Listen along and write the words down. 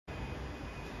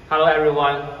Hello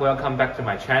everyone, welcome back to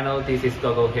my channel. This is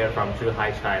Gogo here from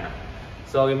Zhuhai, China.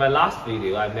 So in my last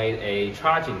video, I made a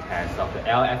charging test of the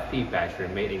LFP battery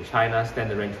made in China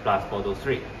Standard Range Plus Model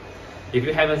 3. If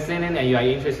you haven't seen it and you are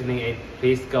interested in it,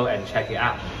 please go and check it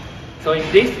out. So in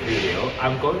this video,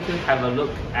 I'm going to have a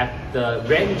look at the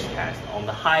range test on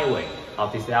the highway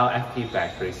of this LFP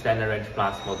battery Standard Range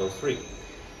Plus Model 3.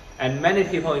 And many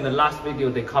people in the last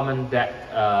video, they comment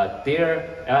that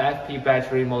their LFP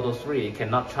battery Model 3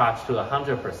 cannot charge to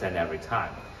 100% every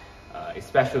time,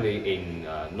 especially in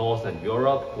Northern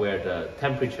Europe where the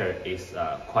temperature is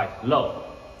quite low.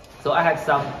 So I have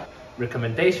some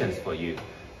recommendations for you.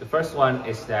 The first one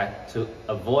is that to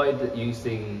avoid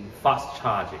using fast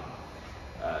charging,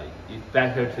 it's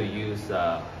better to use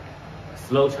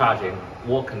slow charging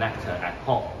wall connector at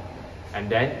home. And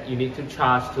then you need to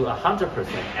charge to 100%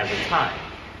 every time.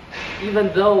 Even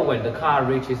though when the car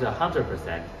reaches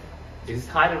 100%, it is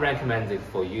highly recommended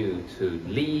for you to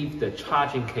leave the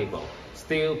charging cable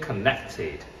still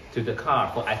connected to the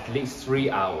car for at least 3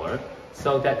 hours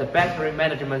so that the battery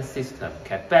management system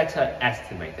can better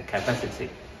estimate the capacity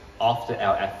of the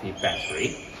LFP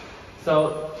battery.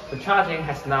 So the charging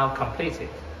has now completed.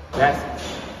 Let's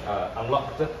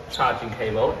unlock the charging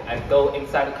cable and go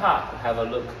inside the car to have a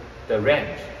look the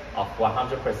range of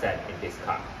 100% in this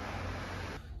car.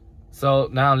 So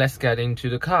now let's get into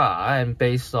the car, and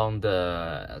based on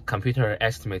the computer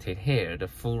estimated here, the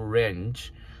full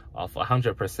range of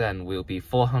 100% will be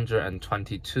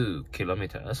 422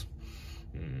 kilometers,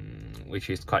 which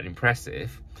is quite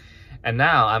impressive. And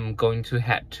now I'm going to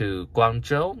head to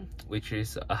Guangzhou, which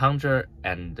is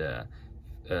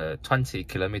 120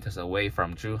 kilometers away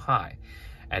from Zhuhai.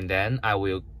 And then I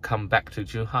will come back to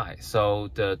Zhuhai. So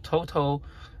the total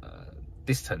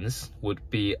distance would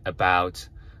be about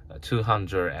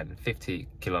 250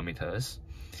 kilometers.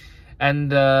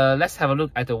 And let's have a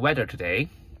look at the weather today.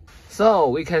 So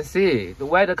we can see the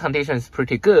weather condition is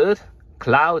pretty good.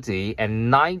 Cloudy and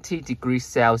 90 degrees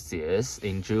Celsius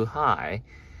in Zhuhai.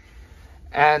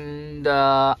 And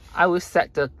I will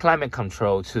set the climate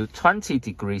control to 20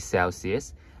 degrees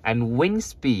Celsius and wind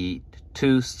speed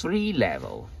to 3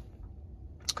 level.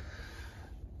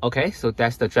 Okay, so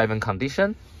that's the driving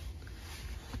condition,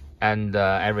 and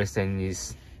everything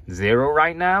is 0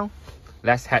 right now.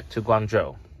 Let's head to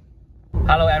Guangzhou.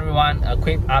 Hello everyone, a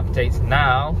quick update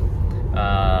now.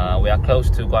 We are close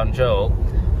to Guangzhou.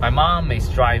 My mom is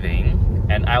driving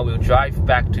and I will drive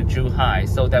back to Zhuhai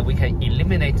so that we can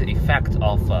eliminate the effect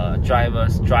of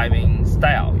driver's driving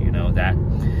style, you know that.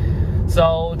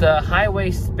 So the highway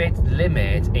speed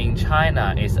limit in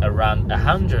China is around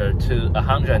 100 to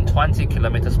 120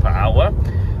 kilometers per hour,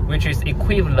 which is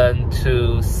equivalent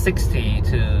to 60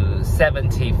 to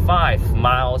 75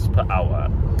 miles per hour.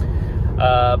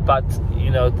 But you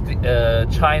know, the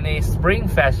Chinese Spring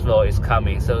Festival is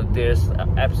coming, so there's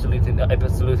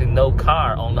absolutely no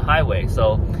car on the highway,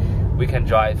 so we can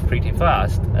drive pretty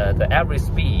fast. The average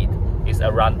speed is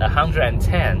around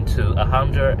 110 to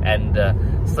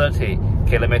 130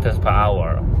 kilometers per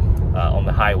hour on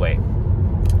the highway.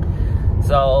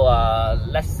 So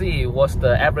let's see what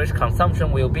the average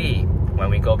consumption will be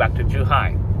when we go back to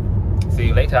Zhuhai. See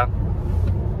you later.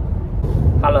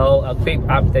 Hello, a quick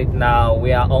update now.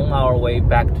 We are on our way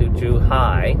back to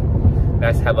Zhuhai.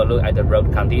 Let's have a look at the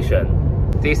road condition.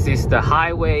 This is the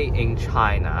highway in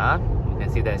China. You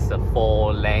can see there's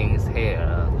 4 lanes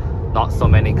here. Not so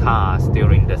many cars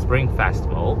during the Spring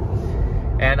Festival.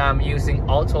 And I'm using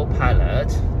autopilot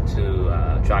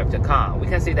to drive the car. We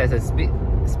can see there's a speed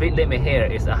limit here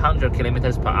is 100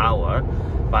 kilometers per hour,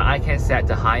 but I can set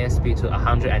the highest speed to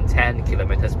 110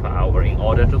 kilometers per hour in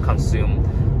order to consume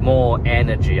more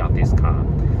energy of this car.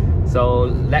 So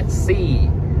let's see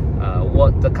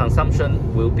what the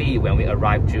consumption will be when we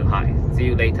arrive Zhuhai. See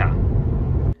you later.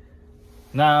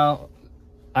 Now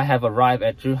I have arrived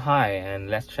at Zhuhai, and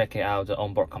let's check out the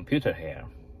onboard computer here.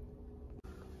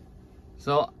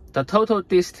 So the total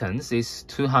distance is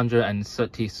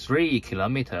 233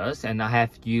 kilometers, and I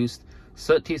have used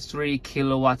 33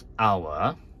 kilowatt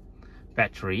hour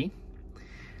battery.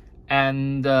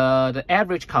 And the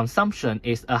average consumption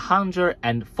is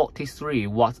 143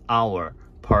 watt hour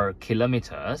per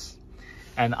kilometers.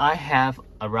 And I have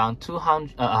around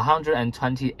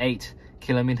 128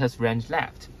 kilometers range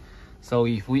left. So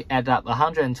if we add up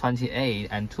 128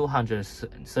 and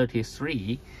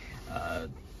 233,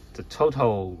 the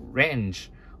total range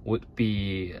would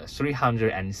be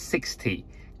 360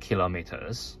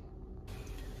 kilometers.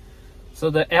 So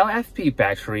the LFP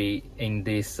battery in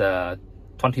this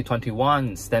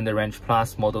 2021 Standard Range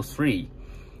Plus Model 3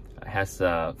 has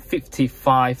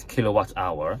 55 kilowatt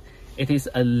hour. It is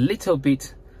a little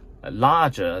bit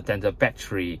larger than the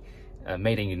battery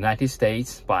made in United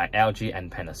States by LG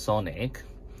and Panasonic.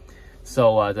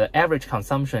 So the average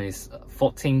consumption is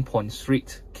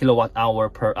 14.3 kilowatt hour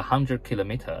per 100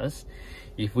 kilometers.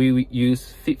 If we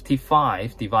use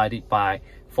 55 divided by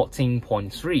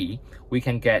 14.3, we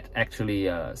can get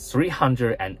actually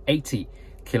 380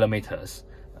 kilometers.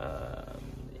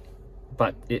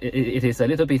 But it is a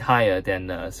little bit higher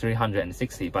than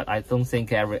 360, but I don't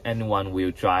think anyone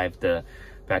will drive the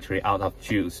battery out of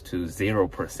juice to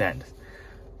 0%.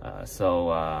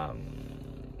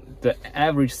 The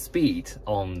average speed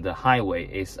on the highway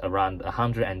is around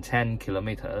 110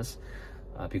 kilometers.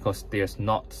 Because there's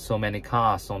not so many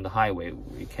cars on the highway,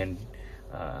 we can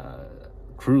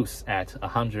cruise at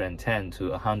 110 to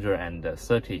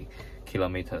 130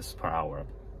 kilometers per hour.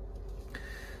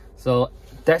 So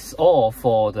that's all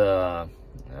for the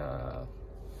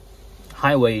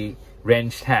highway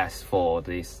range test for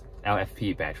this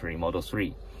LFP battery Model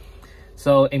 3.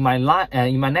 So in my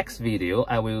next video,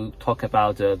 I will talk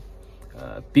about the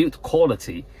build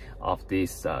quality of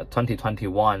this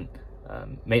 2021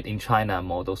 made in China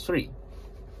Model 3.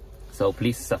 So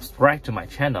please subscribe to my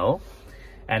channel,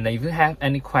 and if you have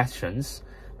any questions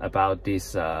about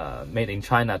this made in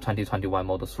China 2021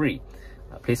 Model 3,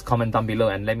 please comment down below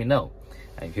and let me know.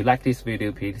 And if you like this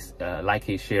video, please like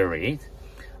it, share it.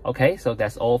 Okay, so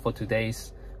that's all for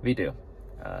today's video.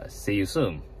 See you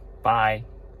soon. Bye.